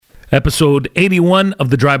Episode 81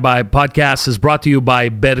 of the Drive-By Podcast is brought to you by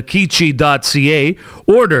Berkici.ca.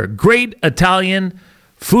 Order great Italian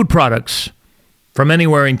food products from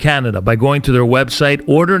anywhere in Canada by going to their website.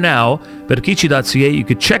 Order now, Berkici.ca. You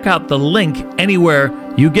could check out the link anywhere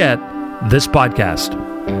you get this podcast.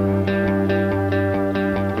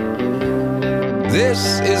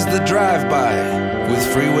 This is the Drive-By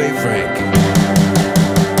with Freeway Frank.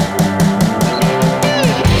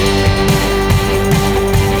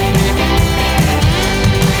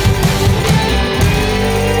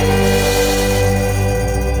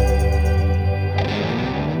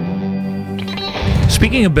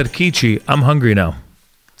 Speaking of Berkici, I'm hungry now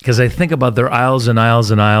because I think about their aisles and aisles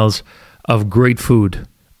and aisles of great food.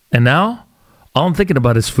 And now, all I'm thinking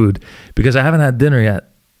about is food because I haven't had dinner yet.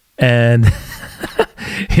 And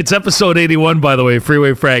it's episode 81, by the way,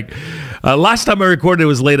 Freeway Frank. Last time I recorded, it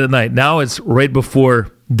was late at night. Now it's right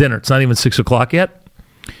before dinner. It's not even 6 o'clock yet.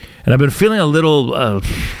 And I've been feeling a little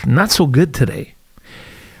not so good today.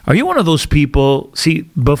 Are you one of those people? See,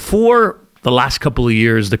 before the last couple of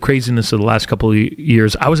years, the craziness of the last couple of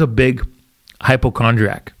years, I was a big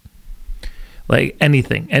hypochondriac. Like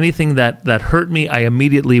anything that hurt me, I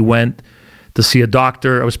immediately went to see a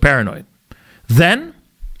doctor. I was paranoid. Then,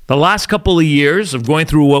 the last couple of years of going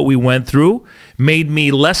through what we went through made me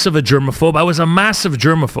less of a germaphobe. I was a massive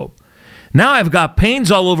germaphobe. Now I've got pains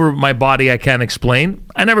all over my body I can't explain.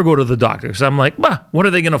 I never go to the doctor because I'm like, what are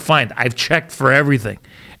they going to find? I've checked for everything.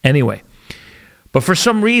 Anyway. But for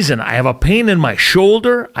some reason, I have a pain in my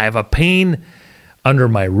shoulder. I have a pain under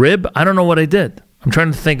my rib. I don't know what I did. I'm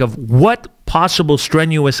trying to think of what possible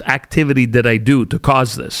strenuous activity did I do to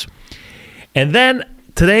cause this. And then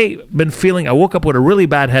today, I woke up with a really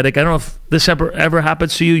bad headache. I don't know if this ever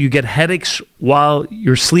happens to you. You get headaches while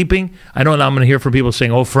you're sleeping. I know now I'm going to hear from people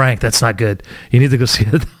saying, oh, Frank, that's not good. You need to go see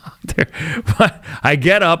a doctor. But I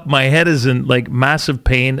get up. My head is in like massive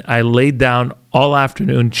pain. I laid down all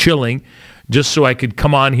afternoon chilling, just so I could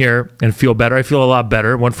come on here and feel better. I feel a lot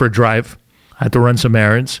better. Went for a drive. I had to run some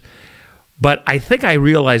errands. But I think I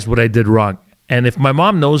realized what I did wrong. And if my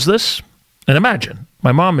mom knows this, and imagine,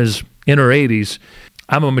 my mom is in her 80s.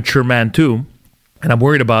 I'm a mature man too. And I'm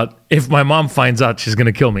worried about if my mom finds out, she's going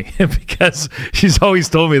to kill me. Because she's always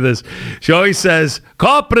told me this. She always says,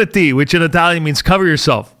 copriti, which in Italian means cover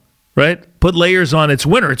yourself, right? Put layers on. It's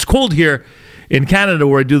winter. It's cold here in Canada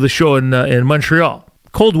where I do the show in Montreal.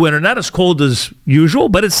 Cold winter, not as cold as usual,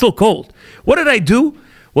 but it's still cold. What did I do?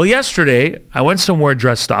 Well, yesterday, I went somewhere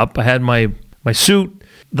dressed up. I had my suit.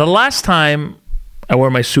 The last time I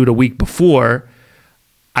wore my suit a week before,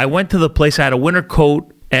 I went to the place. I had a winter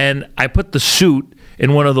coat, and I put the suit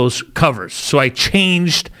in one of those covers. So I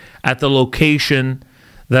changed at the location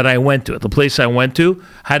that I went to. At the place I went to,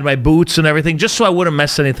 had my boots and everything, just so I wouldn't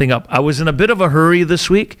mess anything up. I was in a bit of a hurry this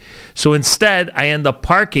week, so instead I end up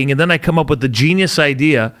parking, and then I come up with the genius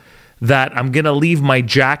idea that I'm going to leave my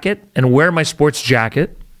jacket and wear my sports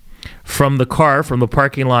jacket from the car, from the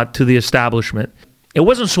parking lot to the establishment. It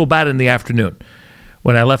wasn't so bad in the afternoon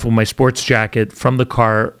when I left with my sports jacket from the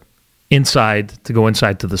car inside to go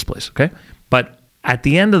inside to this place, okay? But at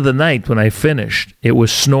the end of the night when I finished, it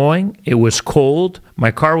was snowing, it was cold,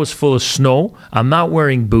 my car was full of snow, I'm not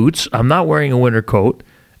wearing boots, I'm not wearing a winter coat,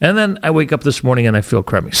 and then I wake up this morning and I feel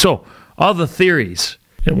crummy. So, all the theories,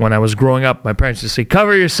 when I was growing up, my parents used to say,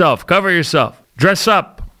 cover yourself, dress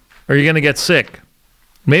up, or you're going to get sick.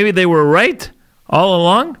 Maybe they were right all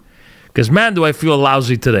along, because man, do I feel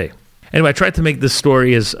lousy today. Anyway, I tried to make this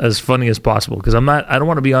story as funny as possible because I don't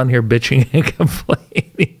want to be on here bitching and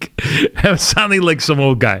complaining. I'm sounding like some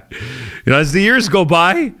old guy. As the years go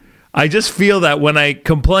by, I just feel that when I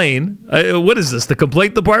complain, what is this, the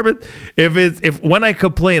complaint department? If when I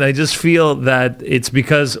complain, I just feel that it's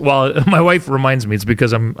because, my wife reminds me it's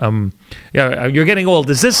because you're getting old.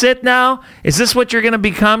 Is this it now? Is this what you're going to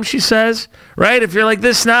become? She says, right? If you're like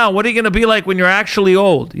this now, what are you going to be like when you're actually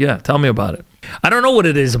old? Yeah, tell me about it. I don't know what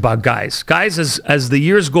it is about guys. Guys, as the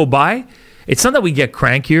years go by, it's not that we get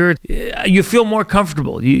crankier. You feel more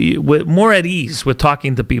comfortable, more at ease with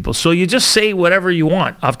talking to people. So you just say whatever you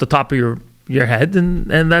want off the top of your head,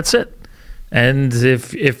 and that's it. And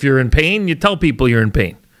if you're in pain, you tell people you're in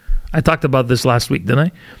pain. I talked about this last week,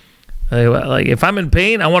 didn't I? Like if I'm in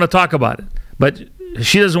pain, I want to talk about it. But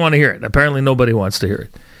she doesn't want to hear it. Apparently nobody wants to hear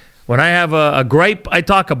it. When I have a gripe, I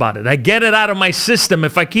talk about it. I get it out of my system.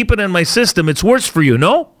 If I keep it in my system, it's worse for you,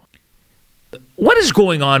 no? What is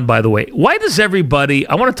going on, by the way? Why does everybody,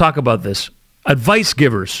 I want to talk about this, advice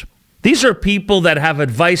givers. These are people that have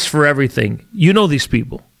advice for everything. You know these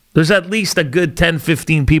people. There's at least a good 10,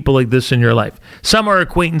 15 people like this in your life. Some are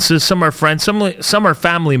acquaintances, some are friends, some are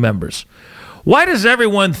family members. Why does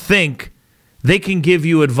everyone think they can give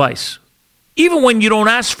you advice? Even when you don't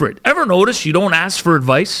ask for it. Ever notice you don't ask for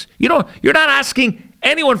advice? You're not asking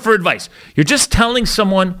anyone for advice. You're just telling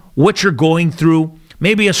someone what you're going through,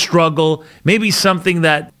 maybe a struggle, maybe something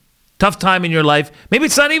that tough time in your life. Maybe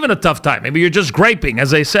it's not even a tough time. Maybe you're just griping,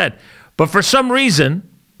 as I said. But for some reason,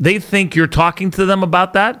 they think you're talking to them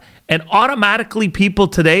about that, and automatically people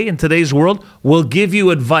today, in today's world, will give you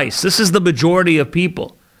advice. This is the majority of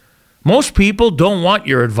people. Most people don't want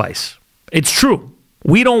your advice. It's true.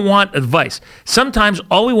 We don't want advice. Sometimes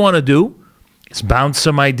all we want to do is bounce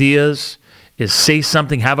some ideas, is say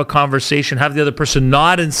something, have a conversation, have the other person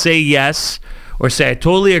nod and say yes, or say, I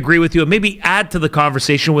totally agree with you, and maybe add to the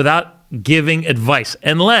conversation without giving advice.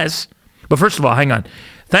 But first of all, hang on.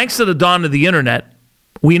 Thanks to the dawn of the internet,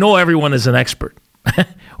 we know everyone is an expert.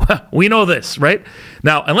 We know this, right?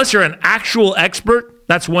 Now, unless you're an actual expert,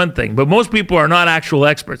 that's one thing. But most people are not actual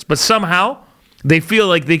experts. But somehow, they feel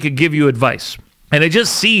like they could give you advice. And it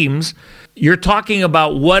just seems you're talking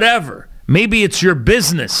about whatever. Maybe it's your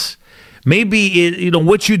business. Maybe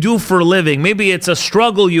what you do for a living. Maybe it's a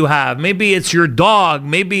struggle you have. Maybe it's your dog.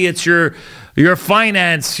 Maybe it's your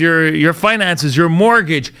finances, your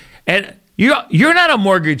mortgage. And you're not a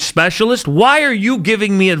mortgage specialist. Why are you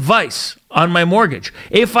giving me advice on my mortgage?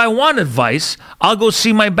 If I want advice, I'll go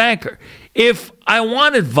see my banker. If I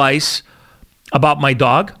want advice about my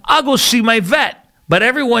dog, I'll go see my vet. But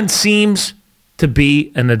everyone seems to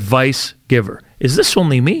be an advice giver. Is this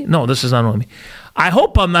only me? No, this is not only me. I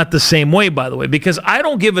hope I'm not the same way, by the way, because I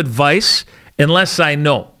don't give advice unless I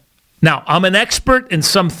know. Now, I'm an expert in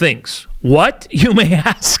some things. What? You may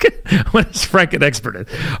ask. What is Frank an expert in?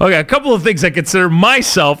 Okay, a couple of things I consider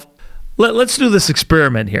myself. Let's do this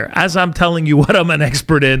experiment here. As I'm telling you what I'm an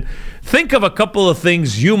expert in, think of a couple of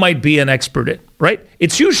things you might be an expert in, right?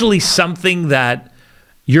 It's usually something that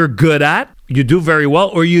you're good at, you do very well,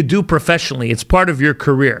 or you do professionally. It's part of your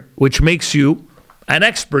career, which makes you an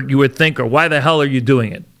expert, you would think, or why the hell are you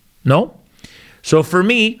doing it? No? So for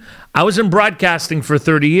me, I was in broadcasting for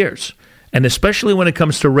 30 years. And especially when it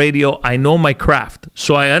comes to radio, I know my craft.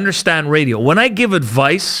 So I understand radio. When I give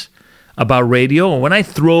advice about radio, or when I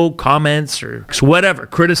throw comments or whatever,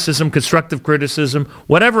 criticism, constructive criticism,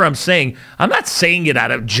 whatever I'm saying, I'm not saying it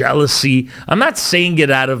out of jealousy. I'm not saying it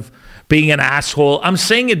out of being an asshole. I'm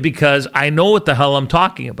saying it because I know what the hell I'm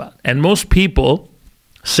talking about. And most people,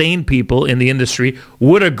 sane people in the industry,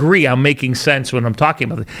 would agree I'm making sense when I'm talking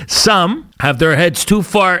about it. Some have their heads too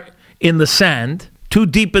far in the sand, too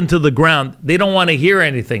deep into the ground. They don't want to hear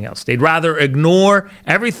anything else. They'd rather ignore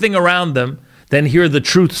everything around them than hear the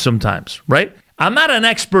truth sometimes, right? I'm not an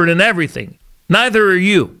expert in everything. Neither are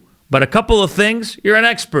you. But a couple of things you're an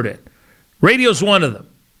expert in. Radio's one of them.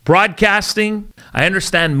 Broadcasting, I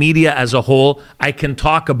understand media as a whole. I can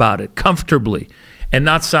talk about it comfortably and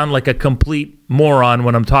not sound like a complete moron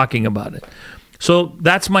when I'm talking about it. So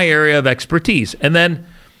that's my area of expertise. And then,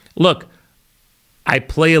 look, I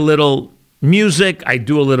play a little music. I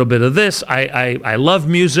do a little bit of this. I love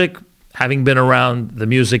music. Having been around the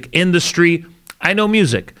music industry, I know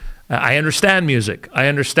music. I understand music. I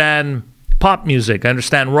understand pop music. I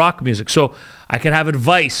understand rock music. So I can have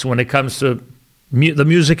advice when it comes to the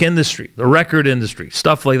music industry, the record industry,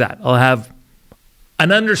 stuff like that. I'll have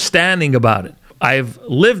an understanding about it. I've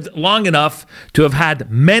lived long enough to have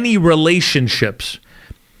had many relationships.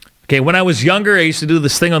 Okay, when I was younger, I used to do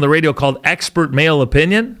this thing on the radio called Expert Male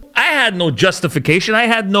Opinion. I had no justification. I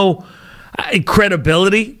had no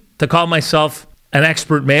credibility to call myself an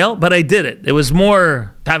expert male, but I did it. It was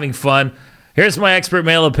more having fun. Here's my expert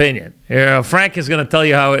male opinion. Here, Frank is going to tell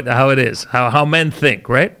you how it is, how men think,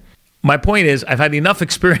 right? My point is, I've had enough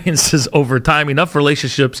experiences over time, enough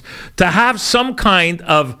relationships to have some kind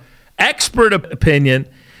of expert opinion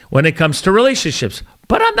when it comes to relationships.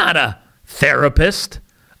 But I'm not a therapist.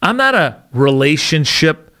 I'm not a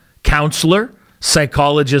relationship counselor,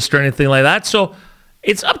 psychologist, or anything like that. So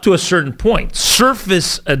it's up to a certain point.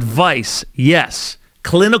 Surface advice, yes.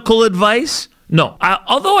 Clinical advice, no.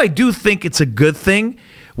 Although I do think it's a good thing,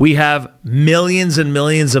 we have millions and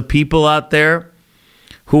millions of people out there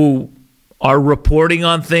who are reporting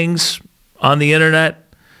on things on the internet,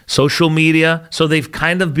 social media. So they've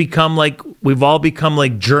kind of become like, we've all become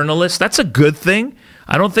like journalists. That's a good thing.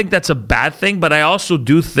 I don't think that's a bad thing, but I also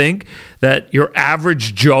do think that your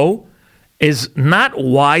average Joe is not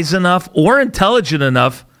wise enough or intelligent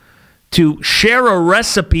enough to share a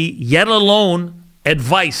recipe, yet alone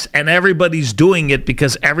advice, and everybody's doing it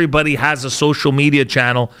because everybody has a social media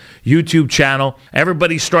channel, YouTube channel,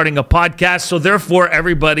 everybody's starting a podcast, so therefore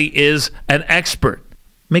everybody is an expert.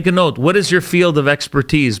 Make a note. What is your field of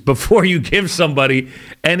expertise before you give somebody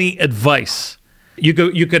any advice? You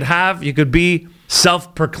could be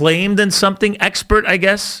self-proclaimed in something, expert, I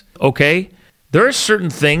guess. Okay. There are certain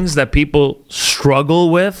things that people struggle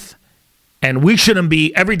with, and we shouldn't be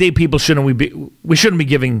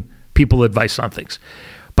giving people advice on things.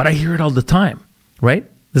 But I hear it all the time, right?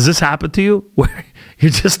 Does this happen to you where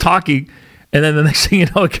you're just talking and then the next thing you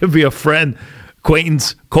know, it could be a friend,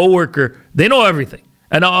 acquaintance, coworker. They know everything.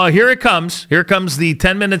 And here it comes. Here comes the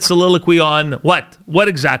 10-minute soliloquy on what? What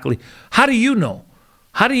exactly? How do you know?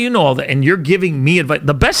 How do you know all that? And you're giving me advice.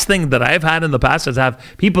 The best thing that I've had in the past is have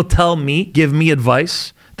people give me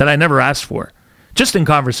advice that I never asked for, just in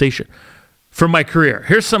conversation. For my career.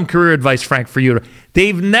 Here's some career advice, Frank, for you.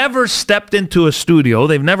 They've never stepped into a studio.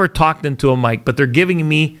 They've never talked into a mic, but they're giving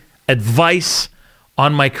me advice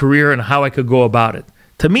on my career and how I could go about it.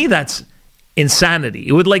 To me, that's insanity.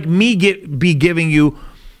 It would like me be giving you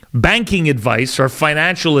banking advice or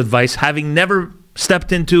financial advice, having never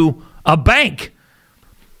stepped into a bank.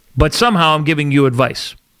 But somehow I'm giving you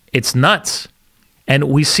advice. It's nuts. And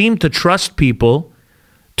we seem to trust people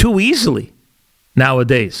too easily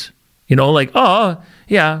nowadays. Like,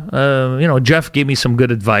 Jeff gave me some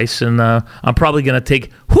good advice, and I'm probably going to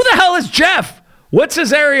take... Who the hell is Jeff? What's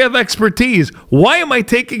his area of expertise? Why am I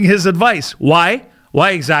taking his advice? Why?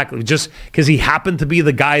 Why exactly? Just because he happened to be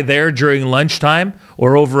the guy there during lunchtime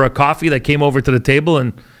or over a coffee that came over to the table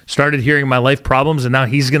and started hearing my life problems, and now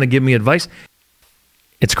he's going to give me advice?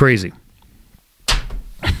 It's crazy.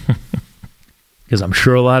 Because I'm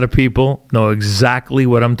sure a lot of people know exactly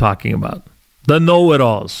what I'm talking about. The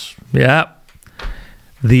know-it-alls. Yeah.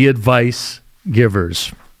 The advice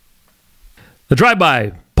givers. The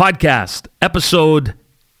Drive-By Podcast, episode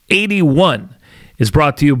 81, is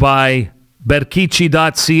brought to you by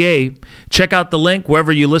Berkici.ca. Check out the link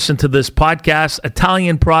wherever you listen to this podcast.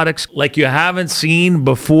 Italian products like you haven't seen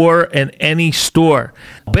before in any store.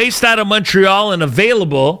 Based out of Montreal and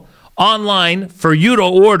available online for you to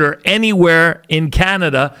order anywhere in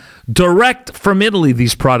Canada. Direct from Italy,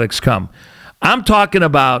 these products come. I'm talking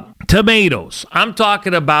about tomatoes. I'm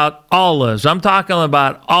talking about olives. I'm talking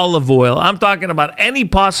about olive oil. I'm talking about any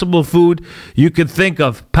possible food you could think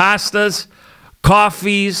of. Pastas,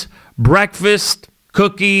 coffees, breakfast,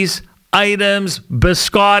 cookies, items,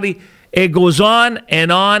 biscotti. It goes on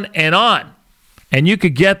and on and on. And you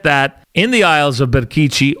could get that in the aisles of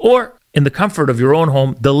Berkici or in the comfort of your own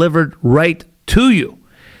home, delivered right to you.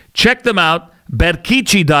 Check them out.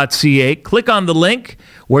 Berkici.ca. Click on the link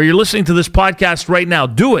where you're listening to this podcast right now.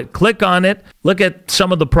 Do it. Click on it. Look at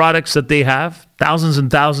some of the products that they have. Thousands and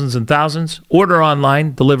thousands and thousands. Order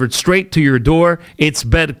online, delivered straight to your door. It's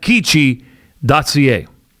Berkici.ca.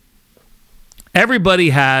 Everybody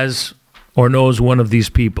has or knows one of these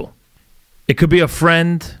people. It could be a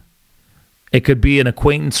friend. It could be an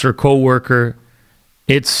acquaintance or coworker.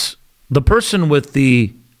 It's the person with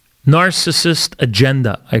the narcissist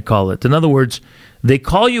agenda, I call it. In other words, they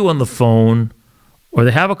call you on the phone or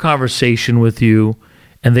they have a conversation with you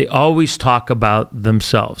and they always talk about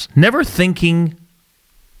themselves, never thinking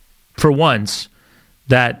for once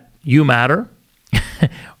that you matter,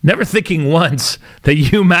 never thinking once that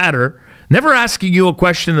you matter, never asking you a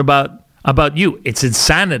question about you. It's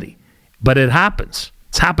insanity, but it happens.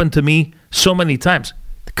 It's happened to me so many times.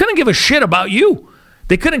 They couldn't give a shit about you.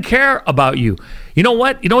 They couldn't care about you. You know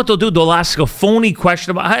what? You know what they'll do? They'll ask a phony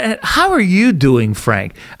question about, how are you doing,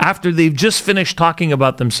 Frank? After they've just finished talking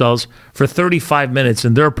about themselves for 35 minutes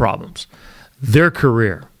and their problems, their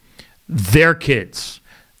career, their kids,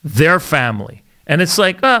 their family. And it's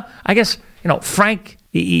like, I guess, Frank,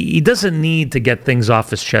 he doesn't need to get things off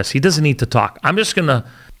his chest. He doesn't need to talk. I'm just going to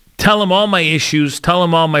tell him all my issues, tell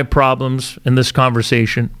him all my problems in this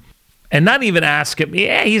conversation, and not even ask him,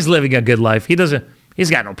 he's living a good life. He's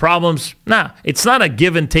got no problems. Nah, it's not a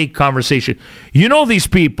give and take conversation. You know these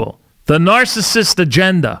people, the narcissist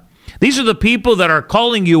agenda. These are the people that are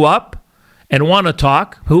calling you up and want to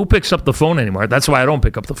talk. Who picks up the phone anymore? That's why I don't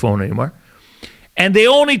pick up the phone anymore. And they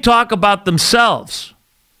only talk about themselves.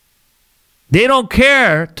 They don't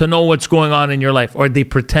care to know what's going on in your life, or they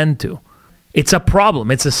pretend to. It's a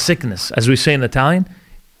problem. It's a sickness. As we say in Italian,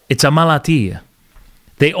 it's a malattia.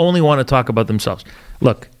 They only want to talk about themselves.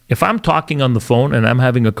 Look, if I'm talking on the phone and I'm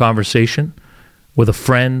having a conversation with a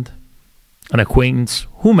friend, an acquaintance,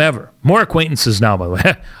 whomever, more acquaintances now, by the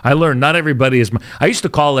way. I learned not everybody is I used to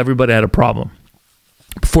call everybody I had a problem.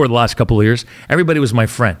 Before the last couple of years, everybody was my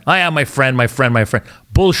friend. I am my friend.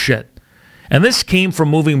 Bullshit. And this came from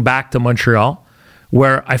moving back to Montreal,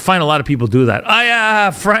 where I find a lot of people do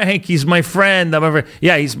that. Frank, he's my friend.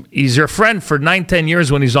 Yeah, he's your friend for 9-10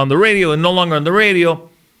 years when he's on the radio and no longer on the radio.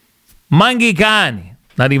 Mangikani.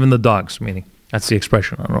 Not even the dogs, meaning that's the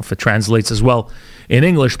expression. I don't know if it translates as well in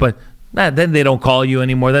English, but then they don't call you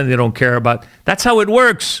anymore. Then they don't care about. That's how it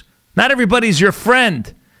works. Not everybody's your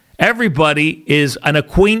friend. Everybody is an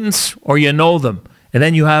acquaintance or you know them. And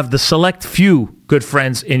then you have the select few good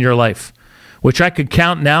friends in your life, which I could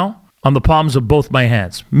count now on the palms of both my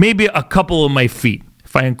hands. Maybe a couple of my feet,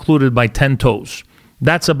 if I included my 10 toes.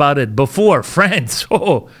 That's about it. Before, friends.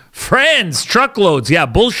 Oh, friends, truckloads. Yeah,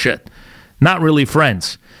 bullshit. Not really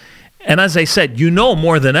friends. And as I said, you know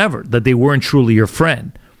more than ever that they weren't truly your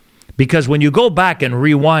friend. Because when you go back and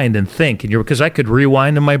rewind and think, because I could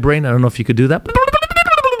rewind in my brain. I don't know if you could do that.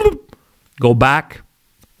 Go back,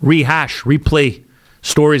 rehash, replay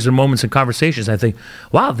stories and moments and conversations. I think,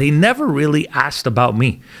 wow, they never really asked about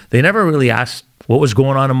me. They never really asked what was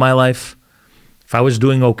going on in my life, if I was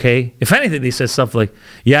doing okay. If anything, they said stuff like,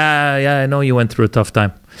 yeah, I know you went through a tough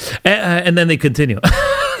time. And then they continue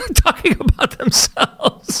talking about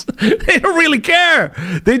themselves. They don't really care.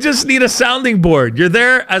 They just need a sounding board. You're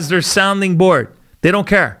there as their sounding board. They don't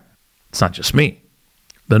care. It's not just me.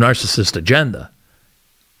 The narcissist agenda.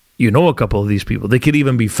 You know a couple of these people. They could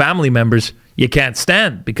even be family members you can't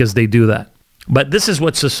stand because they do that. But this is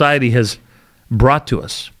what society has brought to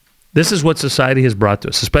us. This is what society has brought to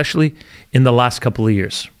us, especially in the last couple of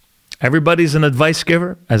years. Everybody's an advice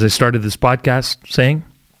giver, as I started this podcast saying.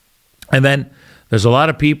 And then there's a lot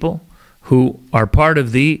of people who are part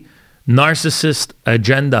of the narcissist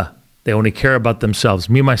agenda. They only care about themselves,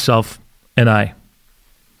 me, myself, and I.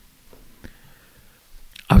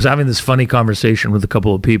 I was having this funny conversation with a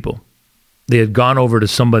couple of people. They had gone over to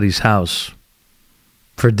somebody's house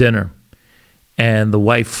for dinner, and the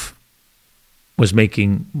wife was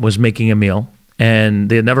making a meal, and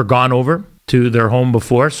they had never gone over to their home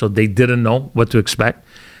before, so they didn't know what to expect.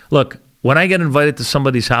 Look, when I get invited to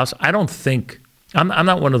somebody's house, I don't think, I'm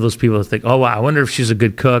not one of those people that think, oh, wow, I wonder if she's a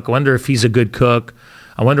good cook. I wonder if he's a good cook.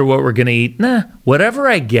 I wonder what we're going to eat. Nah, whatever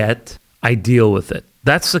I get, I deal with it.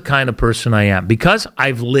 That's the kind of person I am. Because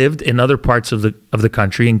I've lived in other parts of the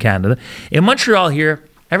country, in Canada. In Montreal here,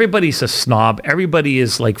 everybody's a snob. Everybody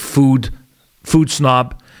is like food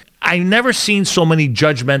snob. I've never seen so many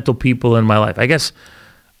judgmental people in my life. I guess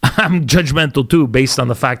I'm judgmental too, based on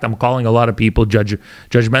the fact I'm calling a lot of people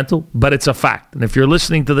judgmental, but it's a fact. And if you're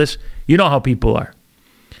listening to this, you know how people are.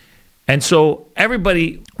 And so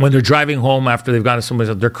everybody, when they're driving home after they've gone to somebody's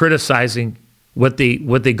house, they're criticizing what they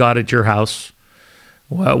got at your house,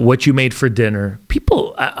 what you made for dinner.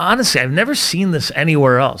 People, honestly, I've never seen this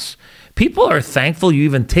anywhere else. People are thankful you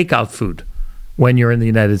even take out food when you're in the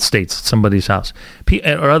United States at somebody's house.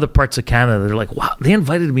 Or other parts of Canada, they're like, wow, they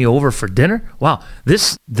invited me over for dinner? Wow,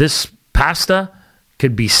 this pasta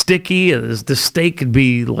could be sticky, this steak could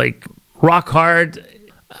be like rock hard.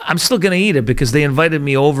 I'm still going to eat it because they invited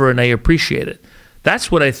me over and I appreciate it.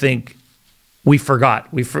 That's what I think we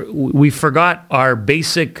forgot. We forgot our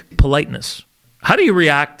basic politeness. How do you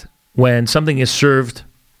react when something is served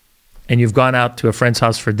and you've gone out to a friend's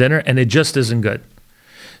house for dinner and it just isn't good?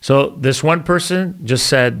 So this one person just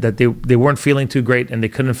said that they weren't feeling too great and they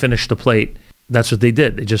couldn't finish the plate. That's what they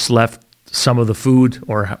did. They just left some of the food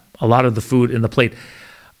or a lot of the food in the plate.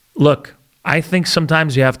 Look, I think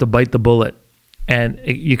sometimes you have to bite the bullet. And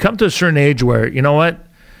you come to a certain age where, you know what,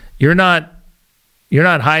 you're not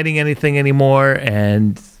hiding anything anymore,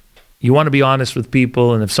 and you want to be honest with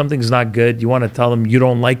people. And if something's not good, you want to tell them you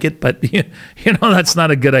don't like it, but you know that's not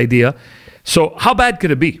a good idea. So how bad could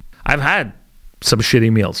it be? I've had some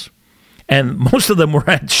shitty meals, and most of them were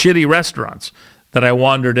at shitty restaurants that I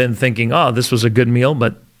wandered in thinking, oh, this was a good meal,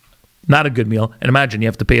 but not a good meal. And imagine you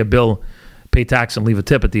have to pay a bill, pay tax, and leave a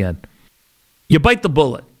tip at the end. You bite the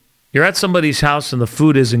bullet. You're at somebody's house and the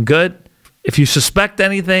food isn't good. If you suspect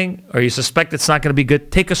anything or you suspect it's not going to be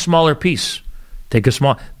good, take a smaller piece.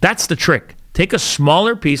 That's the trick. Take a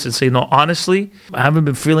smaller piece and say, no, honestly, I haven't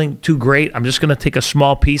been feeling too great. I'm just going to take a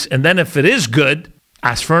small piece. And then if it is good,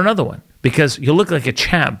 ask for another one. Because you look like a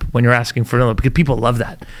champ when you're asking for another. Because people love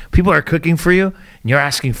that. People are cooking for you and you're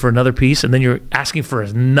asking for another piece. And then you're asking for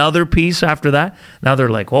another piece after that. Now they're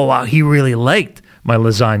like, oh, wow, he really liked my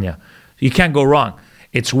lasagna. You can't go wrong.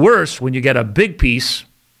 It's worse when you get a big piece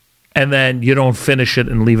and then you don't finish it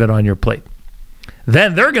and leave it on your plate.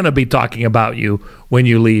 Then they're going to be talking about you when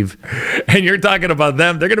you leave. And you're talking about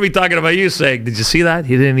them. They're going to be talking about you saying, did you see that?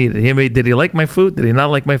 He didn't eat it. Did he like my food? Did he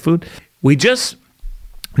not like my food? We just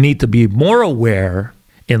need to be more aware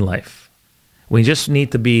in life. We just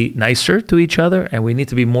need to be nicer to each other, and we need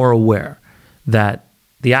to be more aware that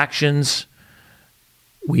the actions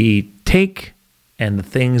we take and the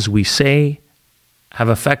things we say have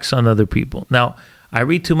effects on other people. Now, I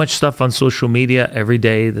read too much stuff on social media every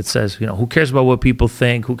day that says, who cares about what people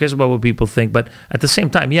think? Who cares about what people think? But at the same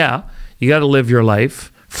time, yeah, you got to live your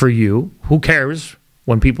life for you. Who cares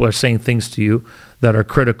when people are saying things to you that are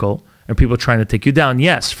critical and people trying to take you down?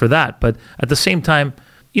 Yes, for that. But at the same time,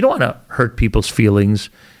 you don't want to hurt people's feelings.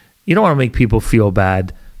 You don't want to make people feel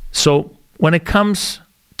bad. So when it comes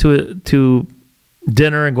to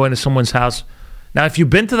dinner and going to someone's house, now if you've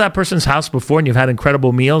been to that person's house before and you've had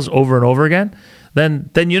incredible meals over and over again, then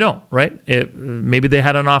right? Maybe they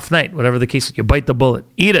had an off night, whatever the case is. You bite the bullet.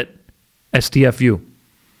 Eat it. STFU.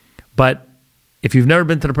 But if you've never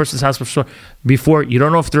been to the person's house before, you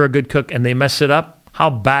don't know if they're a good cook and they mess it up, how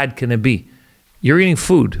bad can it be? You're eating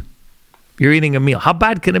food. You're eating a meal. How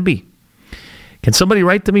bad can it be? Can somebody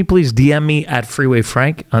write to me, please? DM me at Freeway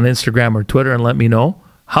Frank on Instagram or Twitter and let me know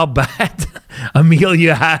how bad a meal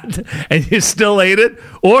you had and you still ate it.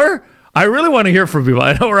 Or I really want to hear from people.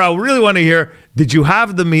 I really want to hear, did you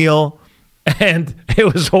have the meal and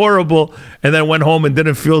it was horrible and then went home and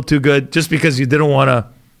didn't feel too good just because you didn't want to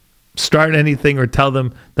start anything or tell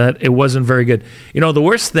them that it wasn't very good? The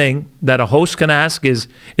worst thing that a host can ask is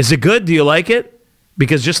it good? Do you like it?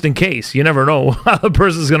 Because just in case, you never know how the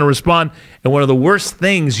person's going to respond. And one of the worst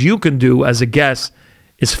things you can do as a guest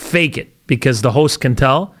is fake it, because the host can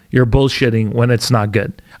tell you're bullshitting when it's not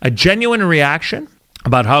good. A genuine reaction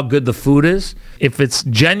about how good the food is, if it's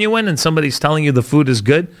genuine and somebody's telling you the food is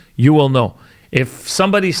good, you will know. If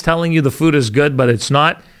somebody's telling you the food is good but it's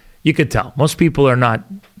not, you could tell. Most people are not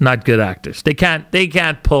good actors. They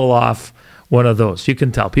can't pull off one of those. You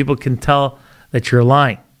can tell. People can tell that you're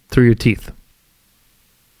lying through your teeth.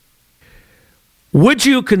 Would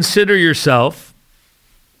you consider yourself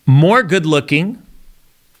more good-looking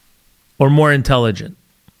or more intelligent?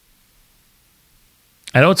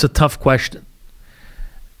 I know it's a tough question.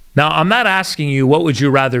 Now, I'm not asking you what would you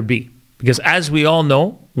rather be, because as we all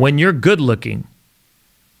know, when you're good-looking,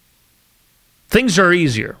 things are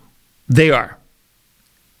easier. They are.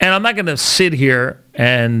 And I'm not going to sit here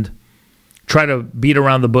and try to beat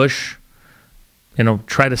around the bush,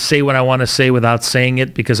 try to say what I want to say without saying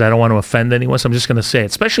it because I don't want to offend anyone. So I'm just going to say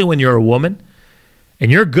it, especially when you're a woman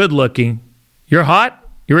and you're good looking, you're hot,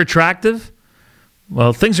 you're attractive.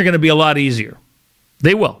 Well, things are going to be a lot easier.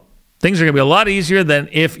 They will. Things are going to be a lot easier than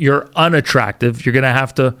if you're unattractive. You're going to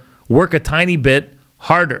have to work a tiny bit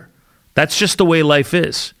harder. That's just the way life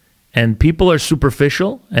is. And people are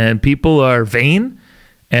superficial and people are vain.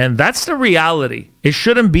 And that's the reality. It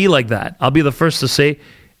shouldn't be like that. I'll be the first to say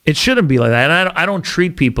it shouldn't be like that. And I don't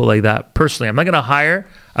treat people like that personally. I'm not going to hire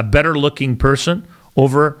a better looking person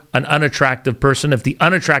over an unattractive person if the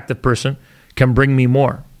unattractive person can bring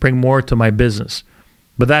more to my business.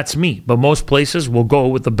 But that's me. But most places will go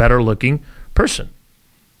with the better looking person.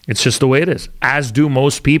 It's just the way it is. As do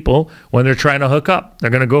most people when they're trying to hook up. They're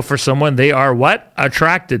going to go for someone they are what?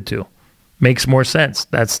 Attracted to. Makes more sense.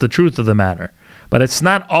 That's the truth of the matter. But it's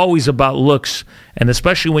not always about looks. And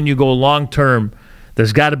especially when you go long term,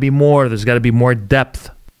 there's got to be more. There's got to be more depth.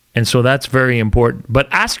 And so that's very important. But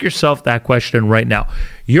ask yourself that question right now.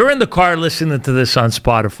 You're in the car listening to this on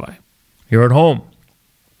Spotify. You're at home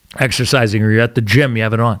exercising, or you're at the gym. You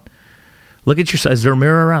have it on. Look at yourself. Is there a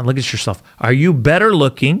mirror around? Look at yourself. Are you better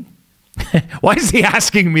looking? Why is he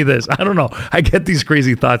asking me this? I don't know. I get these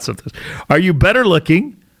crazy thoughts of this. Are you better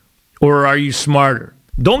looking or are you smarter?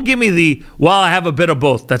 Don't give me I have a bit of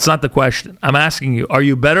both. That's not the question. I'm asking you, are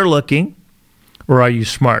you better looking or are you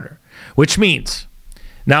smarter? Which means,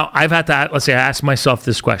 now I've had to, let's say I ask myself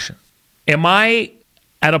this question. Am I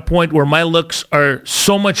at a point where my looks are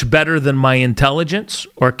so much better than my intelligence,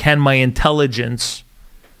 or can my intelligence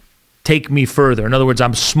take me further? In other words,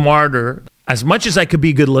 I'm smarter. As much as I could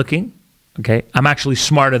be good looking, okay, I'm actually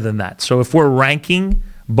smarter than that. So if we're ranking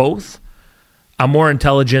both, I'm more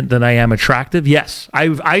intelligent than I am attractive. Yes,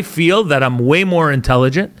 I feel that I'm way more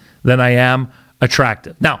intelligent than I am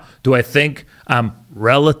attractive. Now, do I think I'm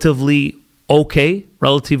relatively okay,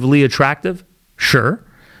 relatively attractive? Sure.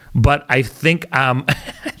 But I think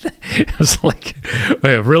it's like,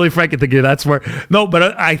 really, Frank, I think you're that smart. No,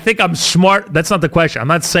 but I think I'm smart. That's not the question. I'm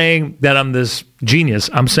not saying that I'm this genius.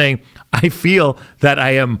 I'm saying I feel that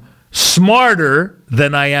I am smarter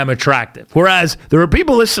than I am attractive. Whereas there are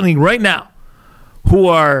people listening right now who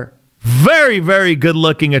are very, very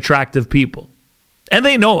good-looking, attractive people. And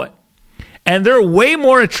they know it. And they're way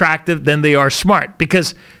more attractive than they are smart.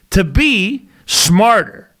 Because to be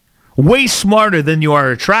smarter, way smarter than you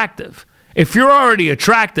are attractive, if you're already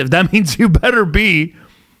attractive, that means you better be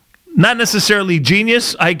not necessarily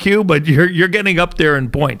genius IQ, but you're getting up there in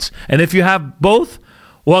points. And if you have both,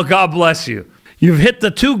 well, God bless you. You've hit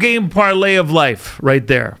the 2-game parlay of life right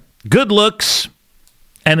there. Good looks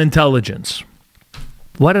and intelligence.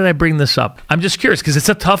 Why did I bring this up? I'm just curious because it's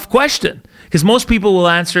a tough question. Because most people will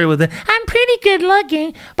answer it with, I'm pretty good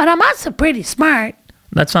looking, but I'm also pretty smart.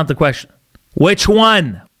 That's not the question. Which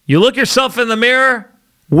one? You look yourself in the mirror,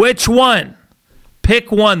 which one?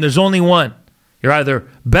 Pick one. There's only one. You're either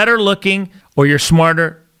better looking or you're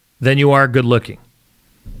smarter than you are good looking.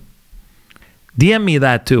 DM me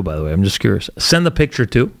that too, by the way. I'm just curious. Send the picture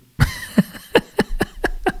too.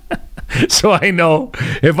 So I know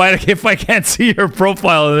if I can't see your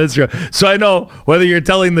profile on Instagram, so I know whether you're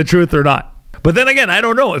telling the truth or not. But then again, I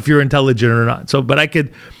don't know if you're intelligent or not. So, but I'm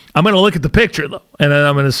going to look at the picture though, and then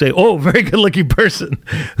I'm going to say, oh, very good looking person.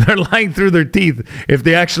 They're lying through their teeth if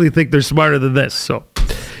they actually think they're smarter than this. So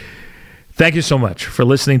thank you so much for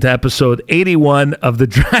listening to episode 81 of the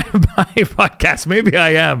Drive By podcast. Maybe I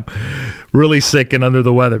am really sick and under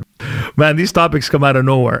the weather. Man, these topics come out of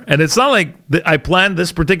nowhere. And it's not like I planned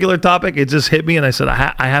this particular topic. It just hit me and I said,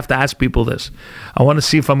 I have to ask people this. I want to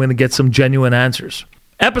see if I'm going to get some genuine answers.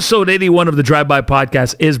 Episode 81 of the Drive By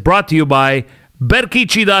podcast is brought to you by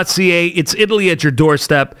Berkici.ca. It's Italy at your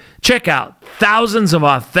doorstep. Check out thousands of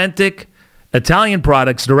authentic Italian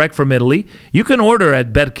products direct from Italy. You can order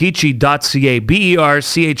at Berkici.ca,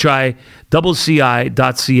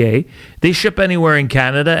 BERCHICCI.ca. They ship anywhere in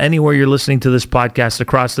Canada, anywhere you're listening to this podcast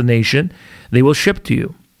across the nation. They will ship to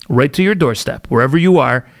you right to your doorstep, wherever you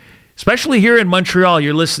are. Especially here in Montreal,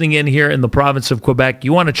 you're listening in here in the province of Quebec.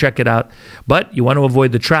 You want to check it out, but you want to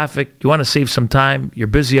avoid the traffic. You want to save some time. You're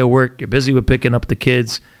busy at work. You're busy with picking up the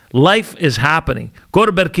kids. Life is happening. Go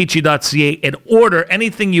to Berkici.ca and order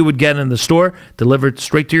anything you would get in the store delivered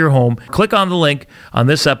straight to your home. Click on the link on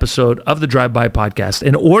this episode of the Drive By podcast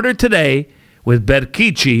and order today with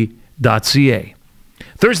Berkici.ca.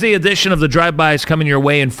 Thursday edition of the Drive By is coming your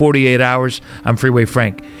way in 48 hours. I'm Freeway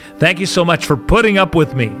Frank. Thank you so much for putting up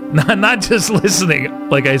with me. Not just listening,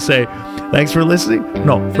 like I say. Thanks for listening.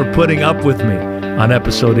 No, for putting up with me on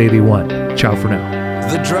episode 81. Ciao for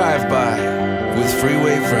now. The Drive By with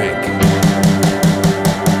Freeway Frank.